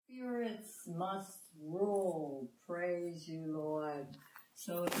spirits must rule. Praise you, Lord.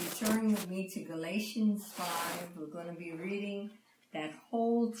 So if you turn with me to Galatians 5, we're going to be reading that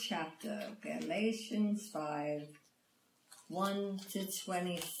whole chapter, Galatians 5, 1 to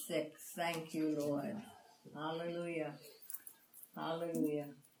 26. Thank you, Lord. Hallelujah. Hallelujah.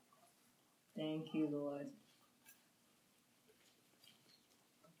 Thank you, Lord.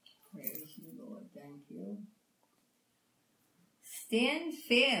 Praise you, Lord. Thank you. Stand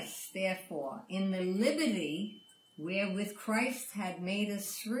fast, therefore, in the liberty wherewith Christ had made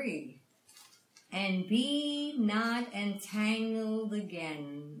us free, and be not entangled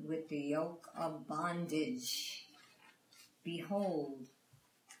again with the yoke of bondage. Behold,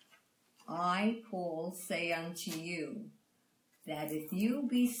 I, Paul, say unto you, that if you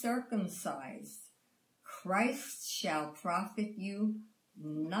be circumcised, Christ shall profit you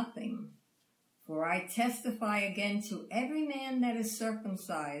nothing. For I testify again to every man that is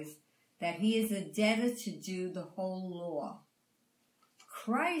circumcised, that he is a debtor to do the whole law.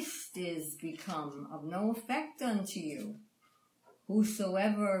 Christ is become of no effect unto you.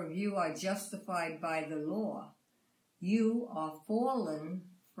 Whosoever of you are justified by the law, you are fallen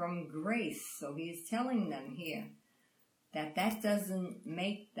from grace. So he is telling them here that doesn't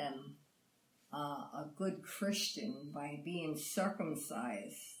make them a good Christian by being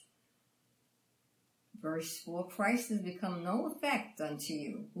circumcised. Verse 4, Christ has become no effect unto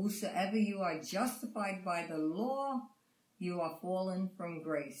you. Whosoever you are justified by the law, you are fallen from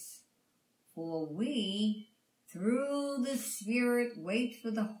grace. For we, through the Spirit, wait for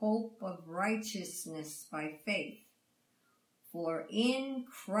the hope of righteousness by faith. For in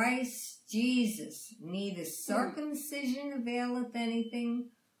Christ Jesus neither circumcision availeth anything,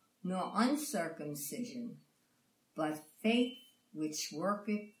 nor uncircumcision, but faith which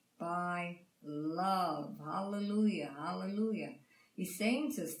worketh by love. Hallelujah, hallelujah. He's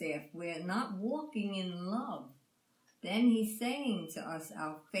saying to us there, if we're not walking in love, then he's saying to us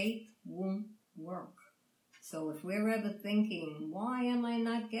our faith won't work. So if we're ever thinking, why am I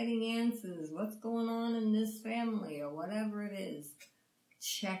not getting answers? What's going on in this family or whatever it is?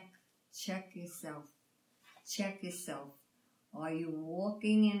 Check yourself. Check yourself. Are you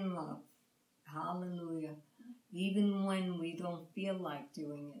walking in love? Hallelujah. Even when we don't feel like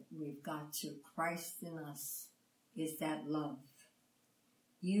doing it, we've got to. Christ in us is that love.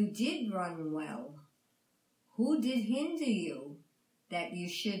 You did run well. Who did hinder you that you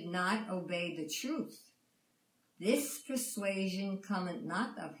should not obey the truth? This persuasion cometh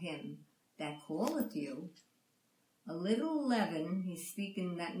not of him that calleth you. A little leaven, he's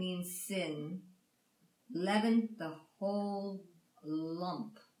speaking, that means sin, leaveneth the whole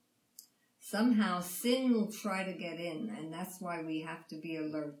lump. Somehow sin will try to get in, and that's why we have to be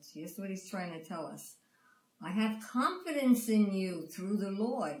alert. Here's what he's trying to tell us. I have confidence in you through the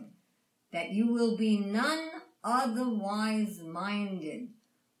Lord, that you will be none otherwise minded,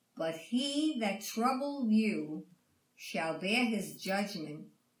 but he that troubled you shall bear his judgment,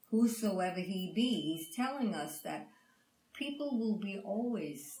 whosoever he be. He's telling us that people will be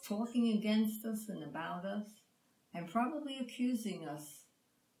always talking against us and about us, and probably accusing us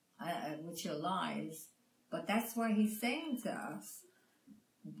with your lies. But that's why he's saying to us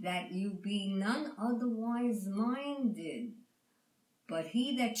that you be none otherwise minded, but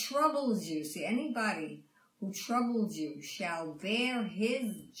he that troubles you. See, anybody who troubles you shall bear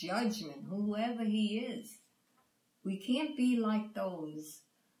his judgment, whoever he is. We can't be like those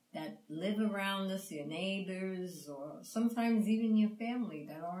that live around us, your neighbors, or sometimes even your family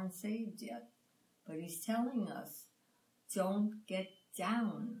that aren't saved yet. But he's telling us, don't get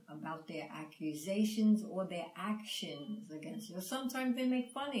down about their accusations or their actions against you. Sometimes they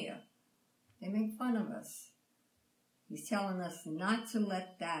make fun of you. They make fun of us. He's telling us not to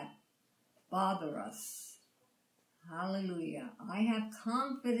let that bother us. Hallelujah. I have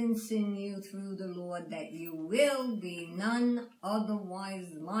confidence in you through the Lord that you will be none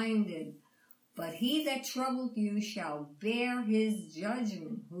otherwise minded, but he that troubled you shall bear his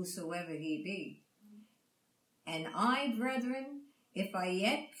judgment, whosoever he be. And I, brethren, if I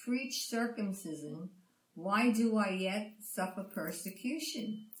yet preach circumcision, why do I yet suffer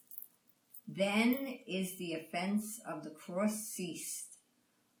persecution? Then is the offense of the cross ceased.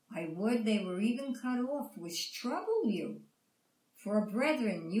 I would they were even cut off, which trouble you. For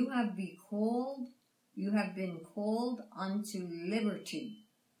brethren, you have been called unto liberty.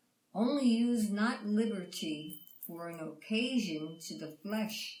 Only use not liberty for an occasion to the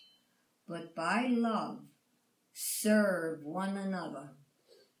flesh, but by love serve one another.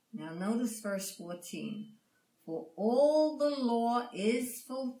 Now notice verse 14. For all the law is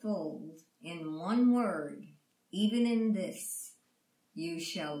fulfilled in one word, even in this, You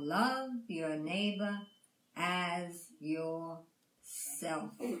shall love your neighbor as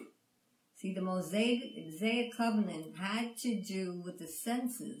yourself. See, the Mosaic covenant had to do with the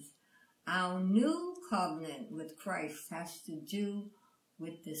senses. Our new covenant with Christ has to do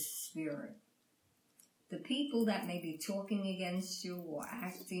with the Spirit. The people that may be talking against you or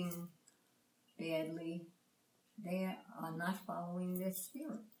acting badly, they are not following their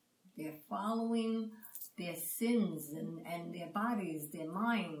Spirit. They're following their sins and their bodies, their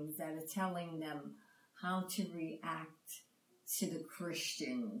minds that are telling them how to react to the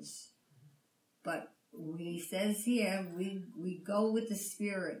Christians. But says here, we go with the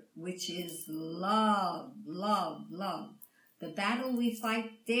Spirit, which is love, love, love. The battle we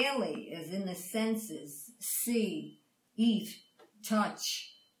fight daily is in the senses: see, eat,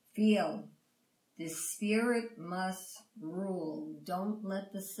 touch, feel. The Spirit must rule. Don't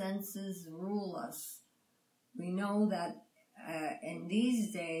let the senses rule us. We know that in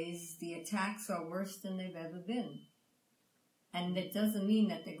these days, the attacks are worse than they've ever been. And it doesn't mean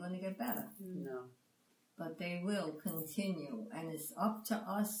that they're going to get better. No. But they will continue. And it's up to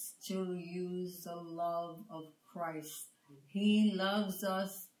us to use the love of Christ. He loves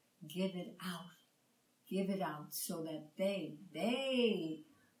us. Give it out. Give it out so that they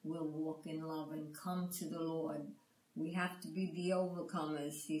will walk in love and come to the Lord. We have to be the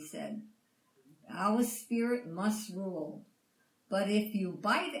overcomers, he said. Our spirit must rule. But if you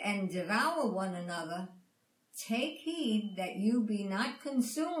bite and devour one another, take heed that you be not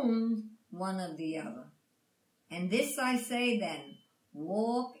consumed one of the other. And this I say then,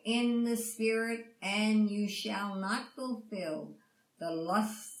 walk in the Spirit, and you shall not fulfill the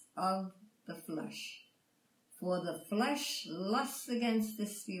lusts of the flesh. For the flesh lusts against the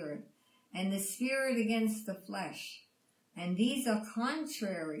Spirit, and the Spirit against the flesh. And these are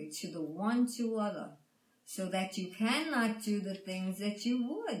contrary to the one to other, so that you cannot do the things that you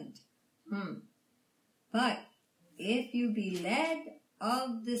would. But if you be led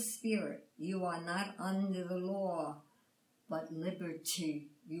of the Spirit, you are not under the law, but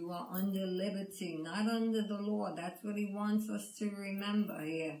liberty. You are under liberty, not under the law. That's what he wants us to remember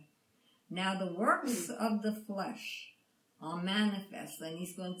here. Now the works of the flesh are manifest, and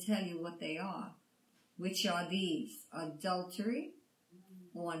he's going to tell you what they are, which are these: adultery,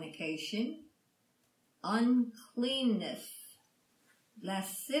 fornication, uncleanness,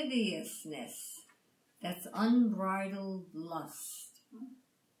 lasciviousness, that's unbridled lust.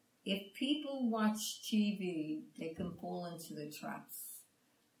 If people watch TV, they can fall into the traps.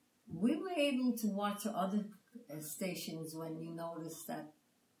 We were able to watch other stations when you notice that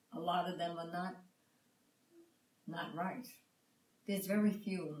a lot of them are not right. There's very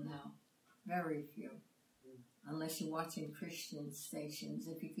few now. Very few. Unless you're watching Christian stations,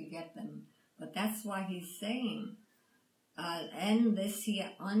 if you could get them. But that's why he's saying, and this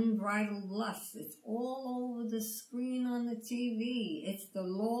here, unbridled lust. It's all over the screen on the TV. It's the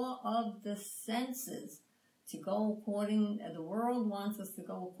law of the senses. To go according, the world wants us to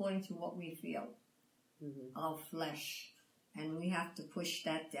go according to what we feel. Our flesh. And we have to push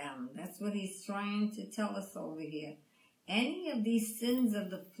that down. That's what he's trying to tell us over here. Any of these sins of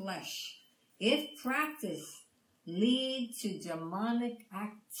the flesh, if practiced, lead to demonic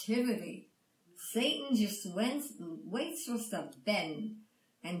activity. Satan just waits for us to bend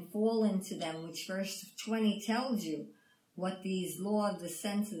and fall into them, which verse 20 tells you what these law of the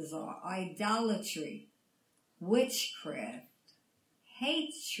senses are: idolatry, witchcraft,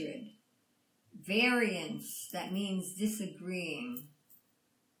 hatred, variance, that means disagreeing,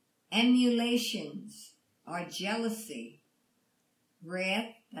 emulations are jealousy,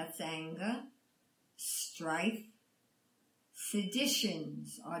 wrath, that's anger, strife,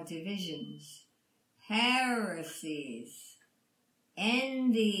 seditions are divisions, heresies,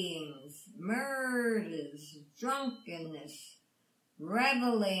 envyings, murders, drunkenness,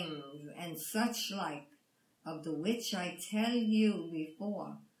 revellings, and such like, of the which I tell you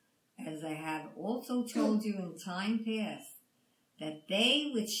before, as I have also told you in time past, that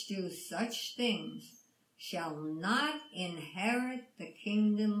they which do such things shall not inherit the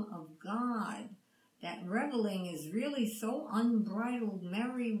kingdom of God. That reveling is really so unbridled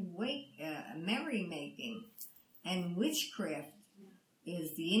merrymaking. And witchcraft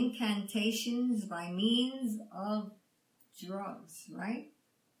is the incantations by means of drugs, right?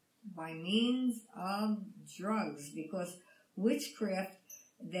 By means of drugs. Because witchcraft,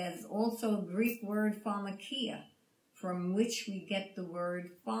 there's also a Greek word pharmakia, from which we get the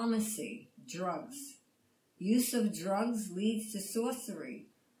word pharmacy, drugs. Use of drugs leads to sorcery,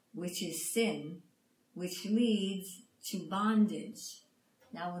 which is sin, which leads to bondage.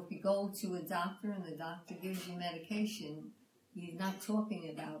 Now, if you go to a doctor and the doctor gives you medication, he's not talking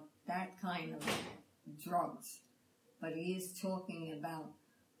about that kind of drugs, but he is talking about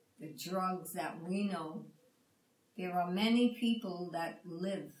the drugs that we know. There are many people that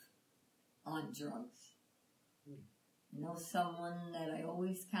live on drugs. I know someone that I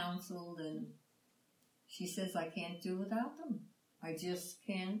always counseled, and she says, I can't do without them. I just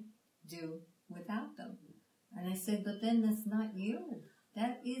can't do without them. And I said, but then that's not you.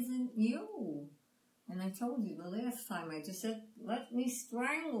 That isn't you. And I told you the last time, I just said, let me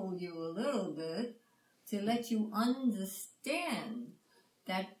strangle you a little bit to let you understand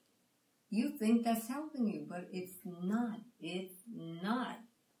that you think that's helping you, but it's not. It's not.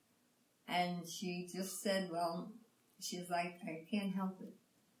 And she just said, well, she's like, I can't help it.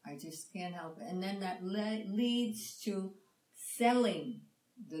 I just can't help it. And then that leads to selling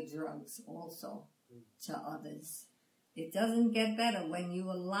the drugs also to others. It doesn't get better when you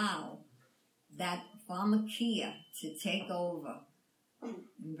allow that pharmakia to take over.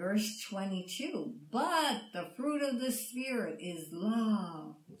 In verse 22, but the fruit of the Spirit is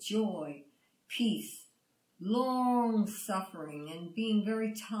love, joy, peace, long-suffering, and being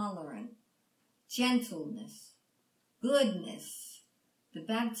very tolerant, gentleness, goodness. The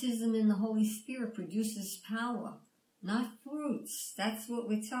baptism in the Holy Spirit produces power, not fruits. That's what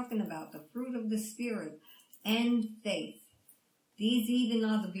we're talking about, the fruit of the Spirit and faith. These even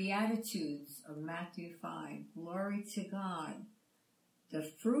are the Beatitudes of Matthew 5. Glory to God. The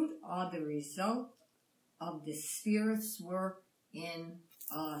fruit are the result of the Spirit's work in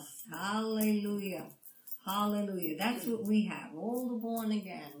us. Hallelujah. Hallelujah. That's what we have. All the born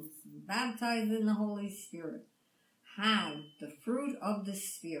again, baptized in the Holy Spirit, have the fruit of the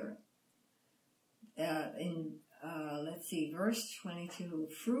Spirit. Let's see, verse 22.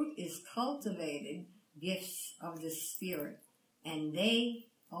 Fruit is cultivated gifts of the Spirit, and they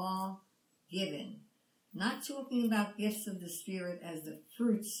are given. Not talking about gifts of the Spirit as the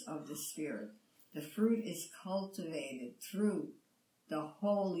fruits of the Spirit. The fruit is cultivated through the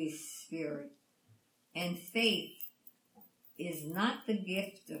Holy Spirit. And faith is not the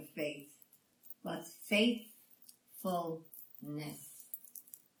gift of faith, but faithfulness.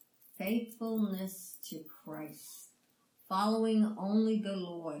 Faithfulness to Christ. Following only the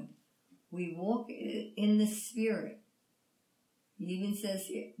Lord. We walk in the Spirit. He even says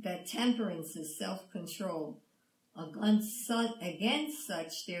that temperance is self-control. Against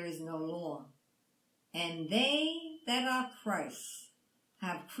such there is no law. And they that are Christ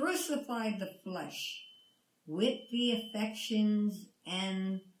have crucified the flesh with the affections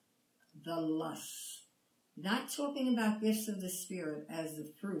and the lusts. Not talking about gifts of the Spirit as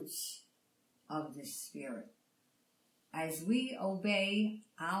the fruits of the Spirit. As we obey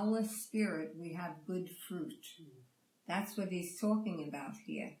our spirit, we have good fruit. That's what he's talking about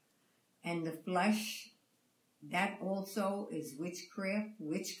here. And the flesh, that also is witchcraft.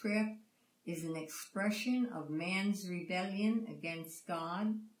 Witchcraft is an expression of man's rebellion against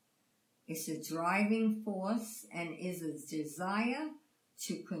God. It's a driving force and is a desire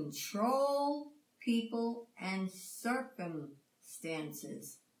to control people and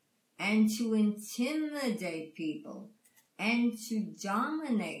circumstances and to intimidate people and to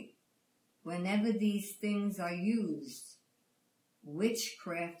dominate. Whenever these things are used,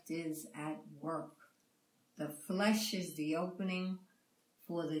 witchcraft is at work. The flesh is the opening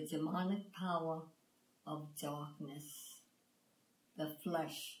for the demonic power of darkness. The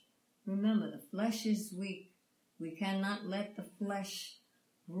flesh. Remember, the flesh is weak. We cannot let the flesh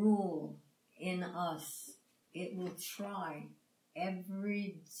rule in us. It will try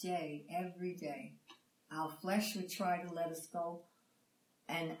every day. Our flesh will try to let us go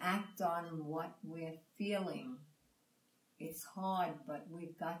and act on what we're feeling. It's hard, but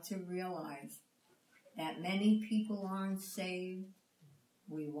we've got to realize that many people aren't saved.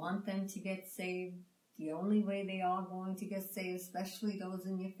 We want them to get saved. The only way they are going to get saved, especially those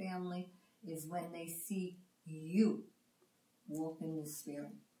in your family, is when they see you walk in the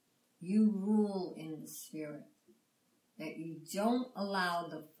Spirit. You rule in the Spirit. That you don't allow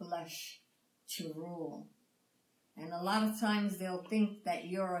the flesh to rule. And a lot of times they'll think that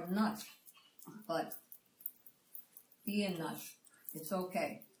you're a nut, but be a nut. It's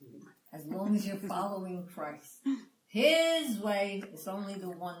okay. As long as you're following Christ. His way is only the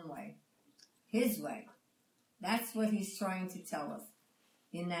one way. His way. That's what he's trying to tell us.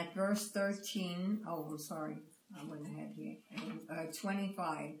 In that verse 13, I'm sorry, I went ahead here.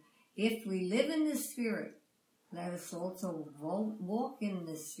 25. If we live in the Spirit, let us also walk in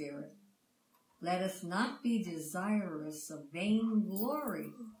the Spirit. Let us not be desirous of vain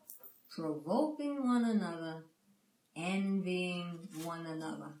glory, provoking one another, envying one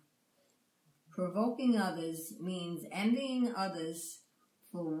another. Provoking others means envying others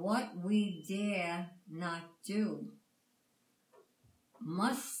for what we dare not do.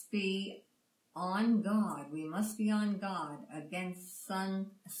 Must be on God. We must be on God against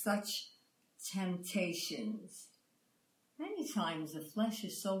such temptations. Many times the flesh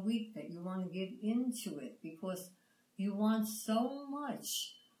is so weak that you want to give into it because you want so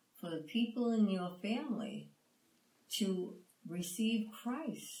much for the people in your family to receive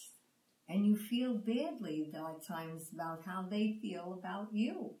Christ. And you feel badly at times about how they feel about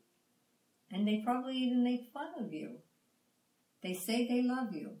you. And they probably even make fun of you. They say they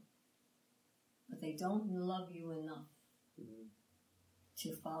love you, but they don't love you enough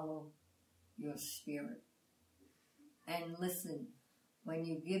to follow your spirit. And listen, when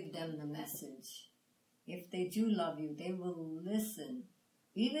you give them the message, if they do love you, they will listen.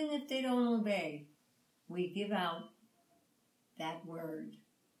 Even if they don't obey, we give out that word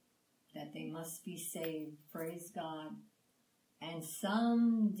that they must be saved. Praise God. And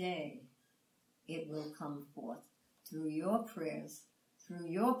someday it will come forth through your prayers, through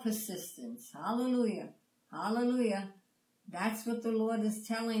your persistence. Hallelujah. Hallelujah. That's what the Lord is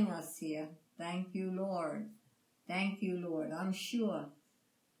telling us here. Thank you, Lord. Thank you, Lord. I'm sure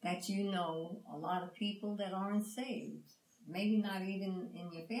that you know a lot of people that aren't saved. Maybe not even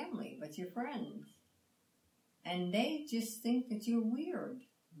in your family, but your friends. And they just think that you're weird.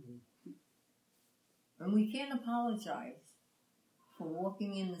 And we can't apologize for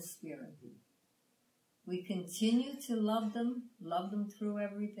walking in the Spirit. We continue to love them through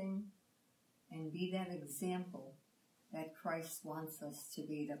everything, and be that example that Christ wants us to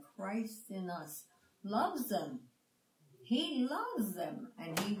be. The Christ in us loves them. He loves them,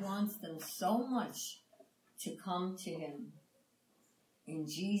 and He wants them so much to come to Him. In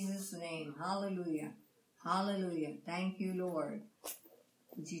Jesus' name, hallelujah. Hallelujah. Thank you, Lord.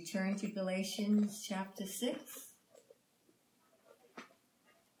 Would you turn to Galatians chapter 6?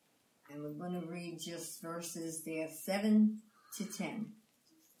 And we're going to read just verses there 7 to 10.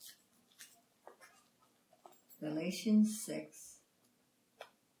 Galatians 6,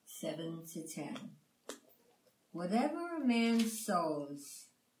 7 to 10. Whatever a man sows,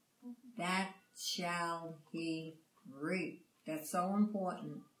 that shall he reap. That's so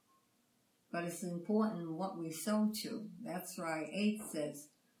important. But it's important what we sow to. That's right. 8 says,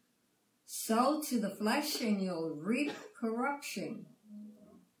 sow to the flesh and you'll reap corruption.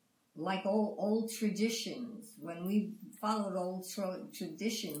 Like old traditions. When we followed old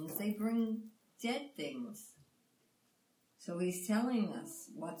traditions, they bring dead things. So He's telling us,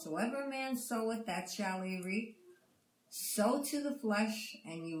 whatsoever man soweth, that shall he reap. Sow to the flesh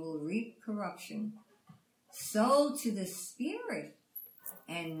and you will reap corruption. Sow to the Spirit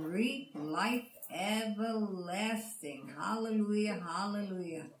and reap life everlasting. Hallelujah,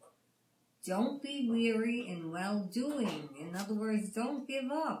 hallelujah. Don't be weary in well-doing. In other words, don't give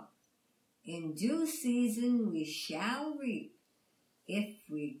up. In due season we shall reap if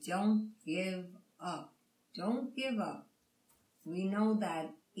we don't give up. Don't give up. We know that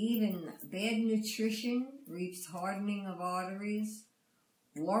even bad nutrition reaps hardening of arteries.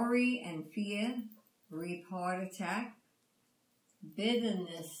 Worry and fear reap heart attack.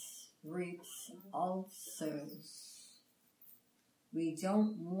 Bitterness reaps ulcers. We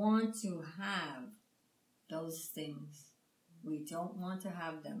don't want to have those things. We don't want to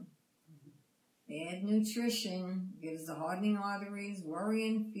have them. Bad nutrition gives the hardening arteries, worry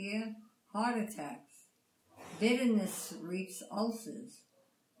and fear, heart attacks. Bitterness reaps ulcers.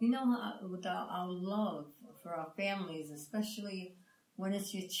 You know, with our love for our families, especially when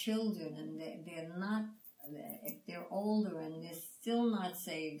it's your children and they're not, if they're older and they're still not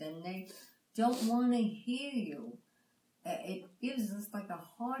saved and they don't want to hear you, it gives us like a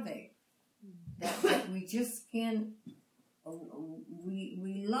heartache that we just can't.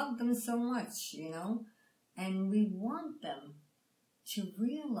 We love them so much, you know, and we want them to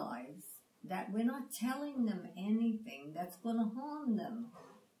realize that we're not telling them anything that's going to harm them.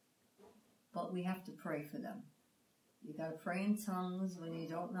 But we have to pray for them. You got to pray in tongues when you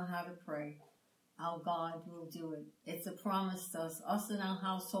don't know how to pray. Our God will do it. It's a promise to us. Us and our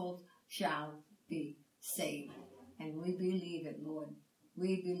household shall be saved. And we believe it, Lord.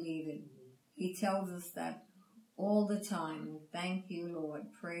 We believe it. He tells us that all the time. Thank you,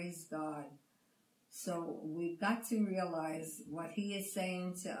 Lord. Praise God. So we've got to realize what He is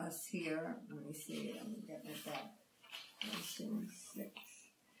saying to us here. Let me see. Let me get at that. Galatians 6.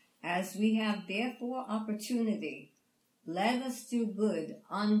 As we have therefore opportunity, let us do good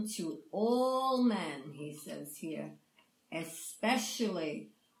unto all men, He says here,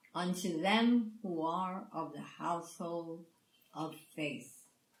 especially unto them who are of the household of faith.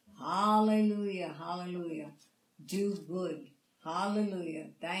 Hallelujah, hallelujah. Do good. Hallelujah.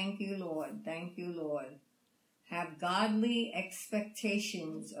 Thank you, Lord. Thank you, Lord. Have godly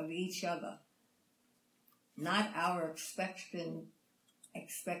expectations of each other. Not our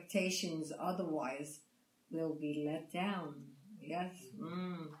expectations, otherwise we'll be let down. Yes.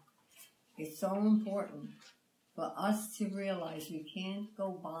 It's so important for us to realize we can't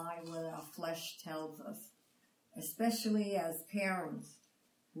go by what our flesh tells us. Especially as parents,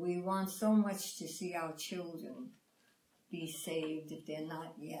 we want so much to see our children be saved if they're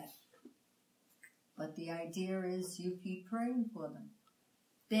not yet. But the idea is you keep praying for them.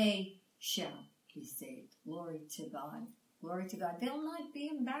 They shall be saved. Glory to God. Glory to God. They'll not be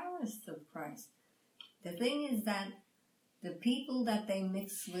embarrassed of Christ. The thing is that the people that they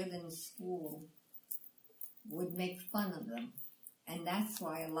mix with in school would make fun of them. And that's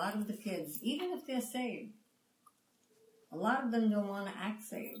why a lot of the kids, even if they're saved, a lot of them don't want to act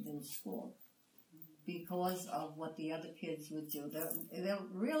saved in school because of what the other kids would do. They'll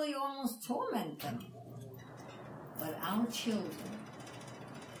really almost torment them. But our children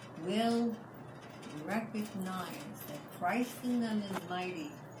will recognize that Christ in them is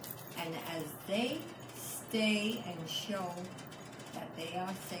mighty. And as they stay and show that they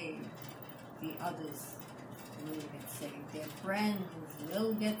are saved, the others will get saved. Their friends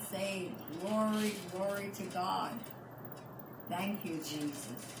will get saved. Glory, glory to God. Thank you, Jesus.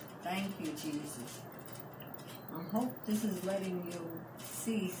 Thank you, Jesus. I hope this is letting you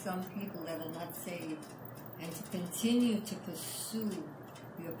see some people that are not saved and to continue to pursue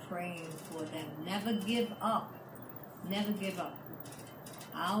your praying for them. Never give up. Never give up.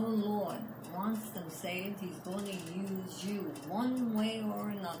 Our Lord wants them saved. He's going to use you one way or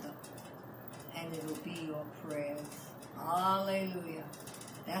another. And it will be your prayers. Hallelujah.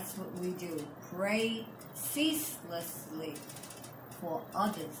 That's what we do. Pray ceaselessly for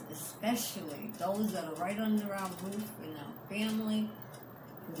others, especially those that are right under our roof, in our family,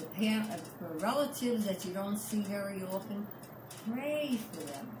 for relatives that you don't see very often. Pray for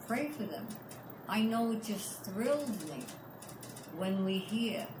them. Pray for them. I know it just thrills me when we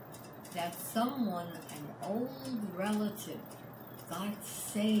hear that someone, an old relative, got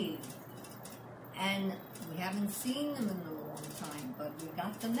saved. And we haven't seen them in a long time, but we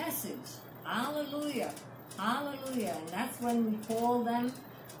got the message. Hallelujah. Hallelujah. And that's when we call them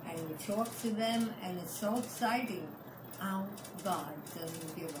and we talk to them, and it's so exciting. Our God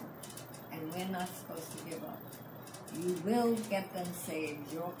doesn't give up. And we're not supposed to give up. You will get them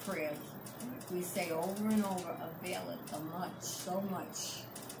saved. Your prayers, like we say over and over, availeth much, so much.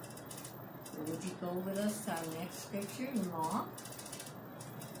 So would you go with us to our next scripture, Mark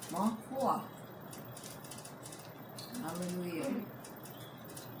 4. Hallelujah.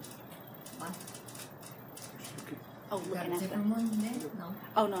 What? Oh, You got looking a at different the... one there? No.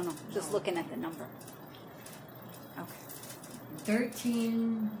 Oh, no. Just looking at the number. Okay.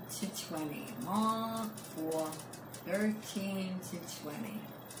 13 to 20. Mark 4, 13 to 20.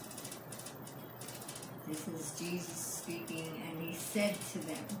 This is Jesus speaking, and he said to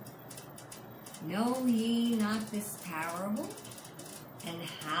them, Know ye not this parable? And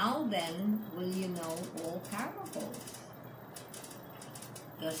how then will you know all parables?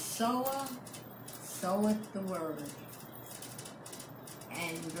 The sower soweth the word.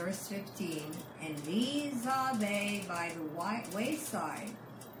 And verse 15, and these are they by the wayside,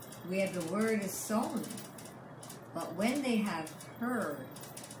 where the word is sown. But when they have heard,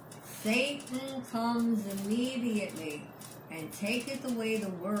 Satan comes immediately and taketh away the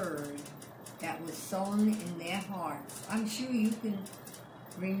word that was sown in their hearts. I'm sure you can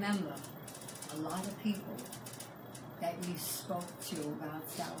remember a lot of people that you spoke to about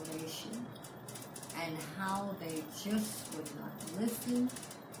salvation and how they just would not listen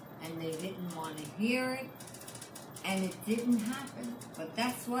and they didn't want to hear it, and it didn't happen. But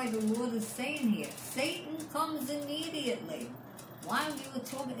that's why the Lord is saying here, Satan comes immediately while you were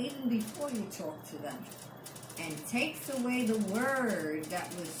talking, even before you talk to them, and takes away the word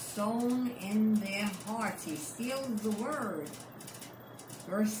that was sown in their hearts. He steals the word.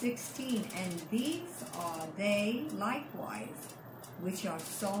 Verse 16, and these are they likewise, which are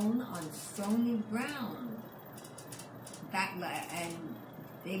sown on stony ground, and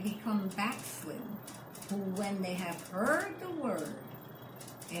they become backslidden, who when they have heard the word,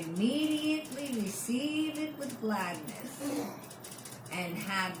 immediately receive it with gladness, and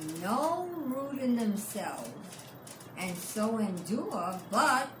have no root in themselves, and so endure,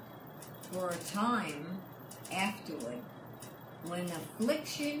 but for a time afterward, when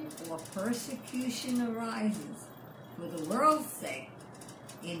affliction or persecution arises for the world's sake,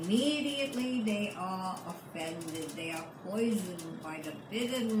 Immediately they are offended. They are poisoned by the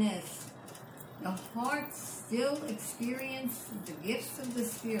bitterness. The heart still experiences the gifts of the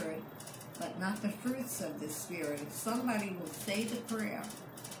Spirit, but not the fruits of the Spirit. If somebody will say the prayer,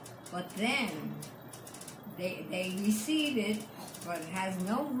 but then they receive it, but it has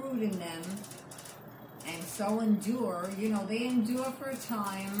no root in them, and so endure. They endure for a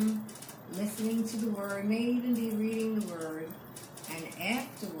time, listening to the Word, may even be reading the Word, and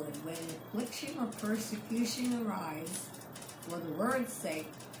afterward, when affliction or persecution arise for the Word's sake,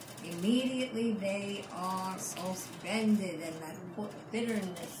 immediately they are offended, and that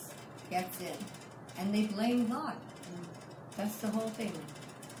bitterness gets in, and they blame God. That's the whole thing.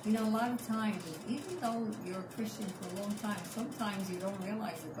 A lot of times, even though you're a Christian for a long time, sometimes you don't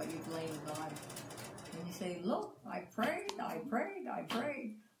realize it, but you blame God. And you say, look, I prayed.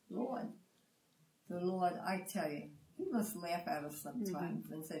 Lord, the Lord, I tell you, He must laugh at us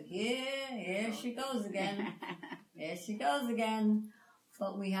sometimes and say, here she goes again. Here she goes again.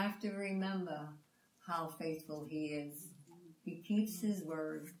 But we have to remember how faithful He is. He keeps His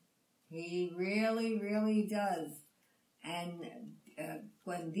word. He really, really does. And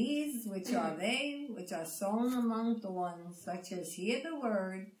when these, which are sown among thorns, such as hear the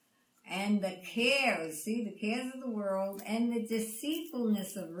word, and the cares of the world, and the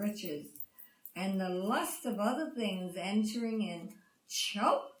deceitfulness of riches, and the lust of other things entering in,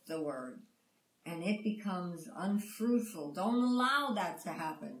 choke the word, and it becomes unfruitful. Don't allow that to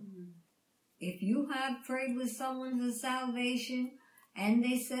happen. If you have prayed with someone for salvation, and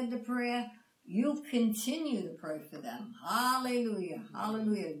they said the prayer, you continue to pray for them. Hallelujah.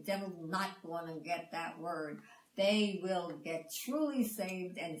 Hallelujah. The devil will not want to get that word. They will get truly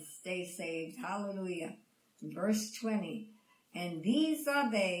saved and stay saved. Hallelujah. Verse 20. And these are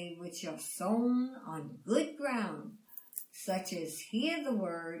they which are sown on good ground, such as hear the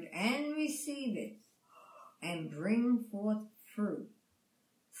word and receive it, and bring forth fruit.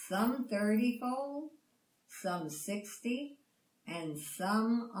 Some 30-fold, some 60, and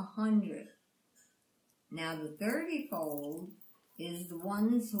some 100. Now the 30-fold is the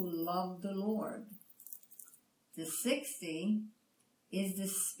ones who love the Lord. The 60 is the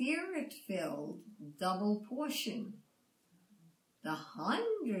Spirit-filled double portion. The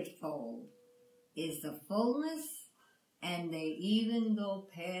 100-fold is the fullness, and they even go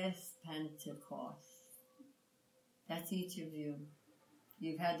past Pentecost. That's each of you.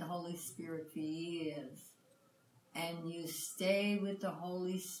 You've had the Holy Spirit for years. And you stay with the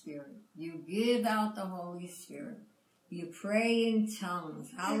Holy Spirit. You give out the Holy Spirit. You pray in tongues.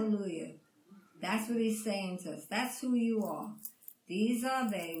 Hallelujah. That's what He's saying to us. That's who you are. These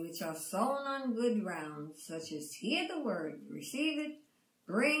are they which are sown on good ground, such as hear the word, receive it,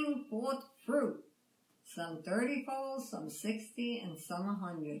 bring forth fruit. Some 30-fold, some 60, and some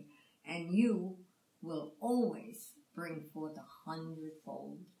 100. And you will always bring forth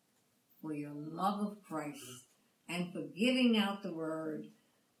 100-fold for your love of Christ. And for giving out the word.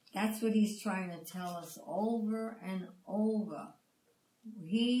 That's what He's trying to tell us over and over.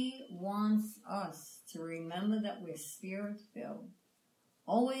 He wants us to remember that we're Spirit-filled.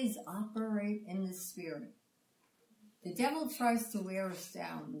 Always operate in the Spirit. The devil tries to wear us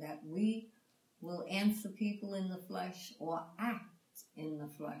down, that we will answer people in the flesh or act in the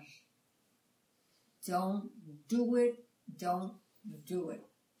flesh. Don't do it. Don't do it.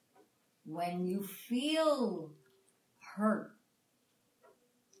 When you feel hurt,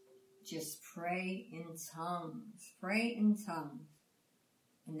 just pray in tongues. Pray in tongues.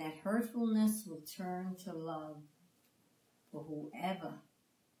 And that hurtfulness will turn to love for whoever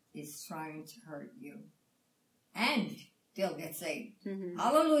is trying to hurt you. And they'll get saved. Mm-hmm.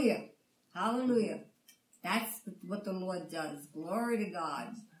 Hallelujah. Hallelujah. That's what the Lord does. Glory to God.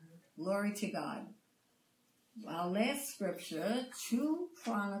 Glory to God. Our last scripture, 2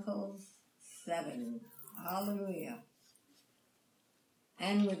 Chronicles 7. Hallelujah.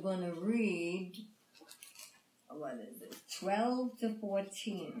 And we're going to read, 12 to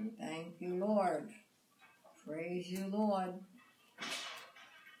 14. Thank you, Lord. Praise you, Lord.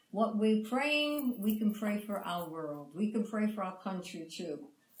 What we're praying, we can pray for our world. We can pray for our country, too.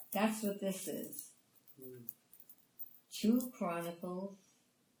 That's what this is. 2 Chronicles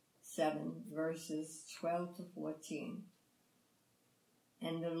 7, verses 12 to 14.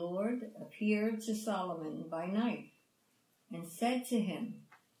 And the Lord appeared to Solomon by night and said to him,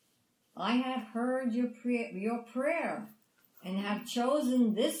 I have heard your prayer and have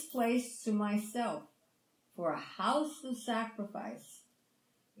chosen this place to myself for a house of sacrifice.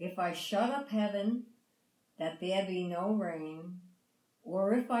 If I shut up heaven, that there be no rain,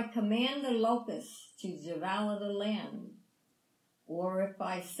 or if I command the locusts to devour the land, or if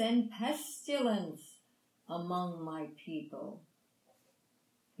I send pestilence among my people.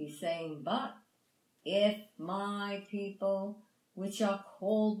 He's saying, but if my people, which are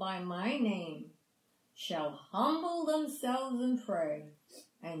called by my name, shall humble themselves and pray,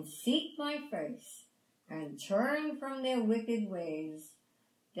 and seek my face, and turn from their wicked ways,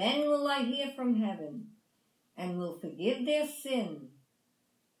 then will I hear from heaven, and will forgive their sin,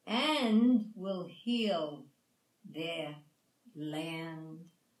 and will heal their land.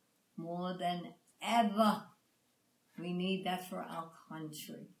 More than ever, we need that for our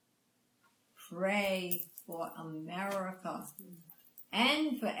country. Pray for America.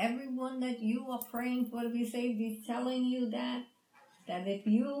 And for everyone that you are praying for to be saved, he's telling you that if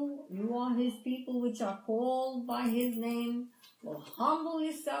you are his people which are called by his name, will humble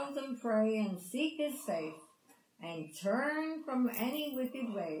yourselves and pray and seek his face and turn from any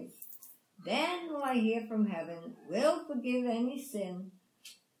wicked ways, then will I hear from heaven, will forgive any sin,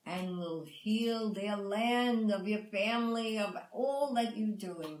 and will heal their land, of your family, of all that you're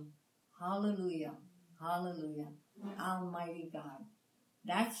doing. Hallelujah. Hallelujah. Almighty God.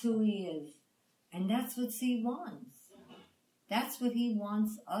 That's who he is. And that's what he wants. That's what he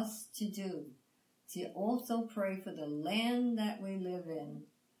wants us to do. To also pray for the land that we live in.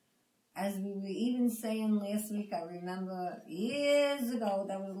 As we were even saying last week, I remember years ago,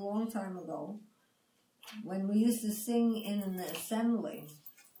 that was a long time ago, when we used to sing in an assembly,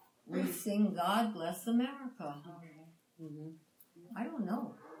 we'd sing, God Bless America. Mm-hmm. I don't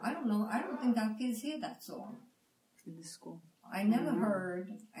know. I don't think our kids hear that song. In the school. I never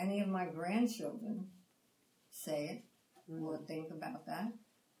heard any of my grandchildren say it or think about that.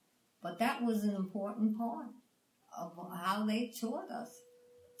 But that was an important part of how they taught us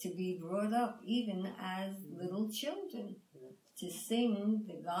to be brought up even as little children, to sing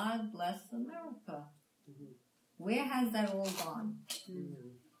the God Bless America. Where has that all gone?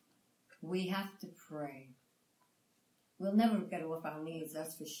 We have to pray. We'll never get off our knees,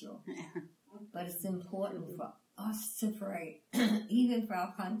 that's for sure. But it's important for us to pray, even for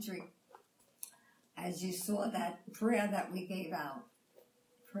our country. As you saw that prayer that we gave out.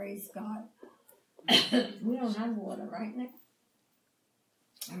 Praise God. We don't have water, right, Nick?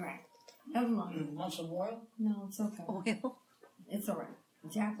 All right. Never mind. Want some oil? No, it's okay. Oil. It's all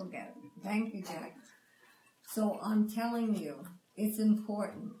right. Jack will get it. Thank you, Jack. So I'm telling you, it's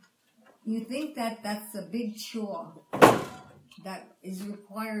important. You think that that's a big chore that is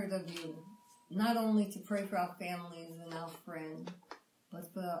required of you, not only to pray for our families and our friends,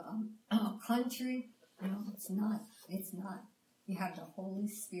 but for our country. No, it's not. It's not. You have the Holy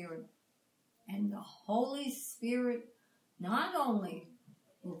Spirit. And the Holy Spirit not only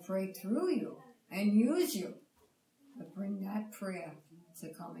will pray through you and use you, but bring that prayer to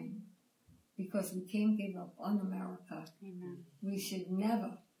come in. Because we can't give up on America. Amen. We should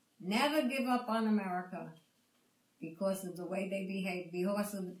never give up on America because of the way they behave,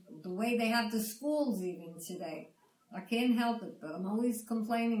 because of the way they have the schools even today. I can't help it, but I'm always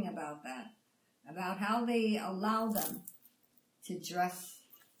complaining about that, about how they allow them to dress,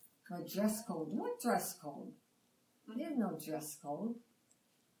 or dress code. What dress code? There's no dress code.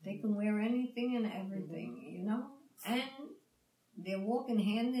 They can wear anything and everything, you know? And they're walking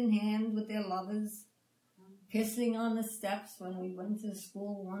hand in hand with their lovers, kissing on the steps. When we went to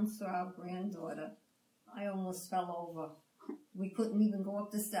school once for our granddaughter, I almost fell over. We couldn't even go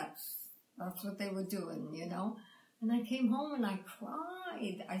up the steps. That's what they were doing, you know? And I came home and I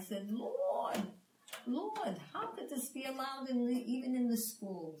cried. I said, Lord, how could this be allowed even in the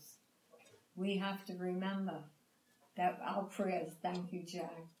schools? We have to remember that our prayers, thank you,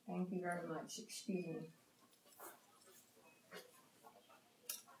 Jack. Thank you very much. Excuse me.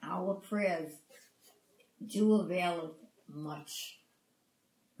 Our prayers do avail much.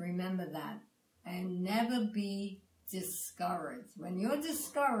 Remember that. And never be discouraged. When you're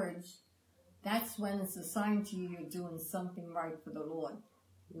discouraged, that's when it's a sign to you you're doing something right for the Lord.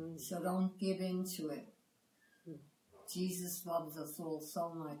 So don't give in to it. Jesus loves us all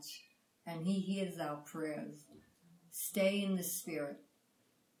so much, and he hears our prayers. Stay in the Spirit.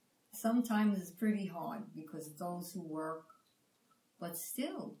 Sometimes it's pretty hard because of those who work, but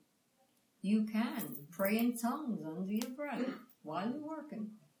still, you can pray in tongues under your breath while you're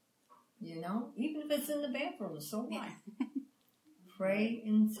working. You know, even if it's in the bathroom, so what? Pray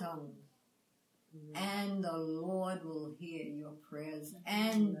in tongues. And the Lord will hear your prayers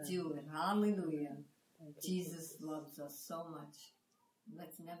and do it. Hallelujah. Jesus loves us so much.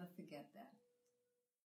 Let's never forget that.